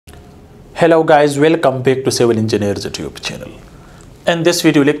Hello guys, welcome back to Civil Engineers YouTube channel. In this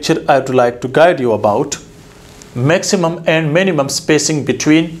video lecture, I would like to guide you about maximum and minimum spacing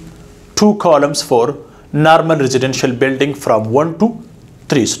between two columns for normal residential building from 1 to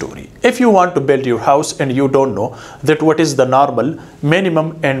 3 story. If you want to build your house and you don't know that what is the normal,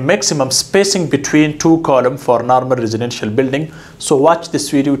 minimum and maximum spacing between two columns for normal residential building, so watch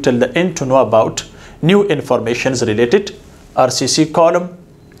this video till the end to know about new informations related RCC column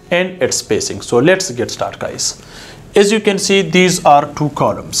and its spacing. So let's get started guys. As you can see, these are two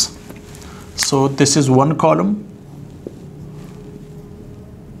columns. So this is one column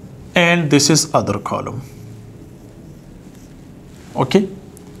and this is other column. Okay,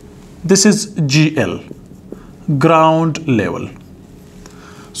 this is GL, ground level.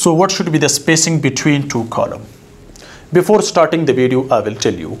 So what should be the spacing between two columns? Before starting the video, I will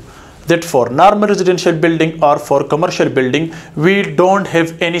tell you that for normal residential building or for commercial building, we don't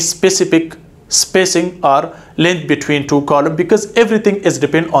have any specific spacing or length between two columns because everything is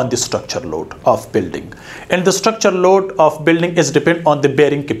depend on the structure load of building, and the structure load of building is depend on the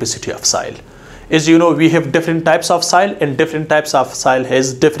bearing capacity of soil. As you know, we have different types of soil and different types of soil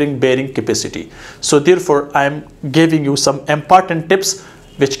has different bearing capacity. So therefore, I am giving you some important tips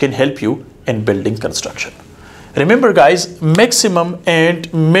which can help you in building construction. Remember guys, maximum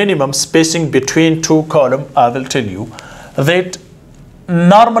and minimum spacing between two columns, I will tell you that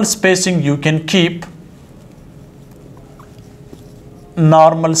normal spacing you can keep,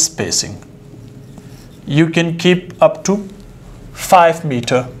 normal spacing you can keep up to 5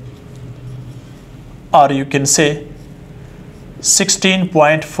 meter, or you can say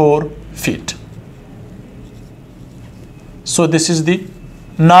 16.4 feet. So this is the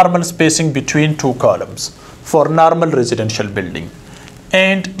normal spacing between two columns for normal residential building,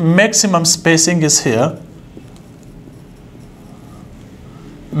 and maximum spacing is here,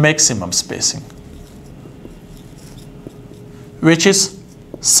 maximum spacing, which is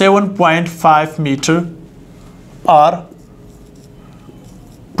 7.5 meter or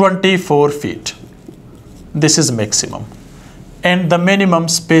 24 feet. This is maximum, and the minimum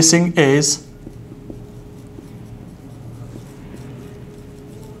spacing is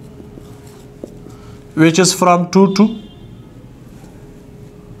which is from 2 to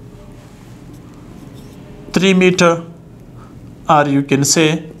 3 meter, or you can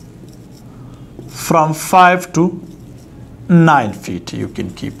say from 5 to 9 feet you can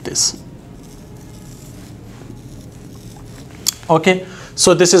keep this. Okay,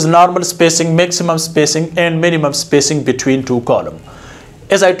 so this is normal spacing, maximum spacing and minimum spacing between two columns.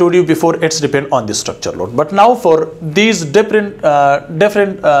 As I told you before, it's depend on the structure load. But now for these different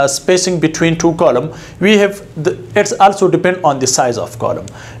spacing between two columns, we have it's also depend on the size of column.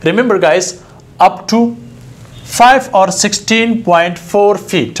 Remember guys, up to 5 or 16.4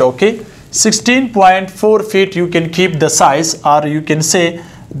 feet. Okay, 16.4 feet you can keep the size, or you can say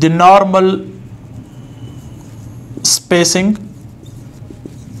the normal spacing,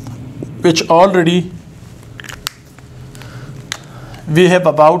 which already we have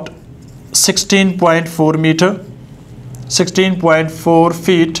about 16.4 meter, 16.4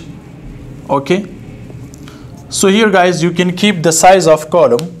 feet. Okay, so here guys you can keep the size of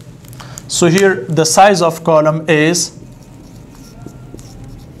column. So here the size of column is,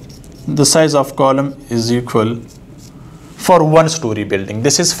 the size of column is equal for one story building.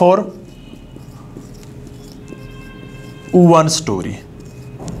 This is for one story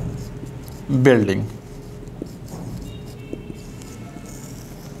building.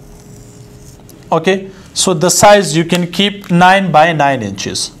 Okay, so the size you can keep 9 by 9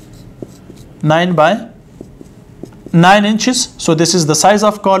 inches, 9 by 9 inches. So this is the size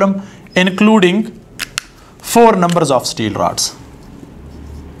of column, including 4 numbers of steel rods,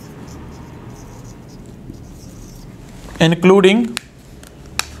 including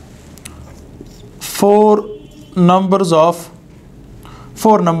 4 numbers of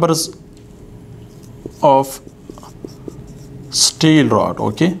steel rod.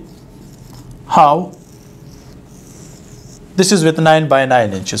 Okay, how? This is with 9 by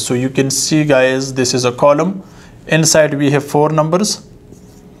 9 inches. So you can see guys, this is a column. Inside we have 4 numbers.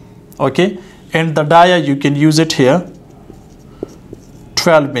 Okay, and the dia you can use it here,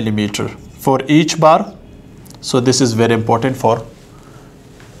 12 millimeter for each bar. So this is very important for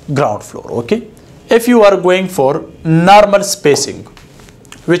ground floor. Okay, if you are going for normal spacing,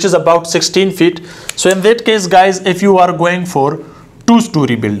 which is about 16 feet, so in that case guys, if you are going for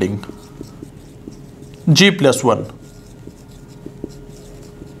 2-story building, G+1,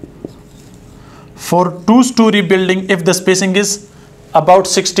 for 2-story building, if the spacing is about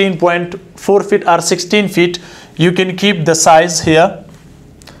 16.4 feet or 16 feet, you can keep the size here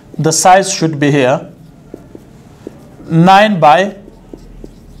the size should be here 9 by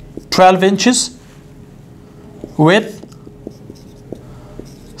 12 inches with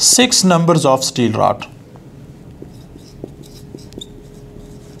 6 numbers of steel rod.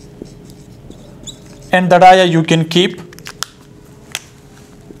 And the dia you can keep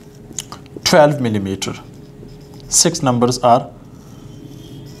 12 millimeter. 6 numbers bar,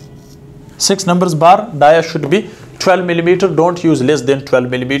 dia should be 12 millimeter. Don't use less than 12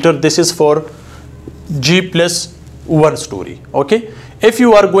 millimeter. This is for G+1 story. Okay. If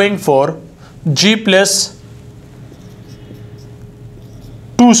you are going for G+2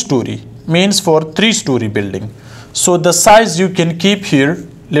 story, means for 3-story building. So the size you can keep here,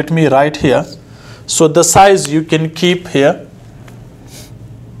 let me write here. So the size you can keep here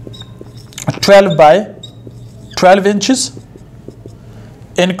 12 by 12 inches,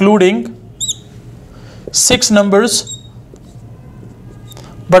 including 6 numbers,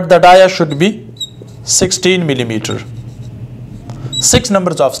 but the dia should be 16 millimeter. 6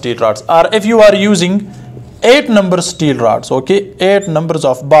 numbers of steel rods. Or if you are using 8 number steel rods, okay, 8 numbers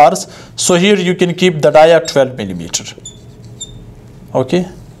of bars, so here you can keep the dia 12 millimeter. Okay,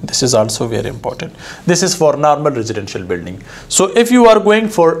 this is also very important. This is for normal residential building. So if you are going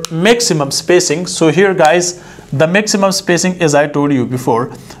for maximum spacing, so here guys, the maximum spacing, as I told you before,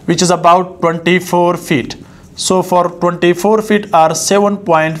 which is about 24 feet. So for 24 feet or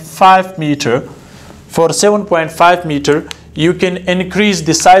 7.5 meter, for 7.5 meter, you can increase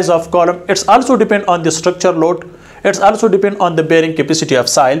the size of column. It's also depend on the structure load. It's also depend on the bearing capacity of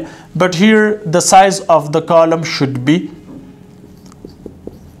soil. But here the size of the column should be,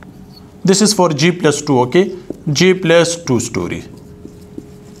 this is for G+2, okay, G+2 story.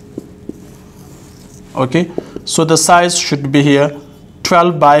 Okay, so the size should be here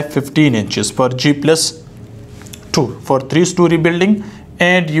 12 by 15 inches for G+2 for 3-story building.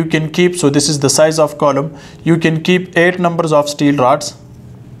 And you can keep, so this is the size of column, you can keep 8 numbers of steel rods,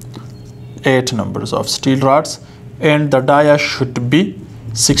 8 numbers of steel rods, and the dia should be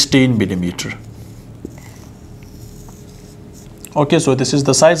 16 millimeter. Okay, so this is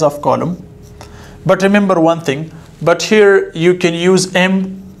the size of column. But remember one thing, but here you can use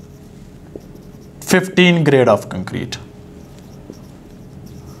M15 grade of concrete.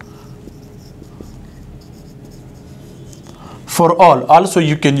 For all, also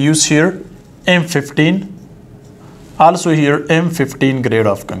you can use here M15, also here M15 grade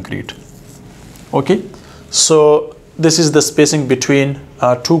of concrete. Okay, so this is the spacing between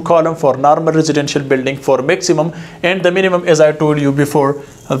 2 column for normal residential building for maximum, and the minimum, as I told you before,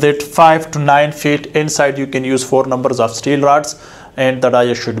 that 5 to 9 feet inside you can use 4 numbers of steel rods, and the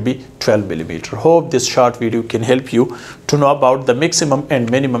dia should be 12 millimeter. Hope this short video can help you to know about the maximum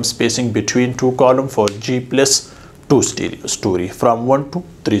and minimum spacing between 2 column for G+2 story from 1 to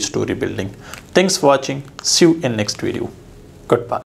 3-story building. Thanks for watching. See you in next video. Goodbye.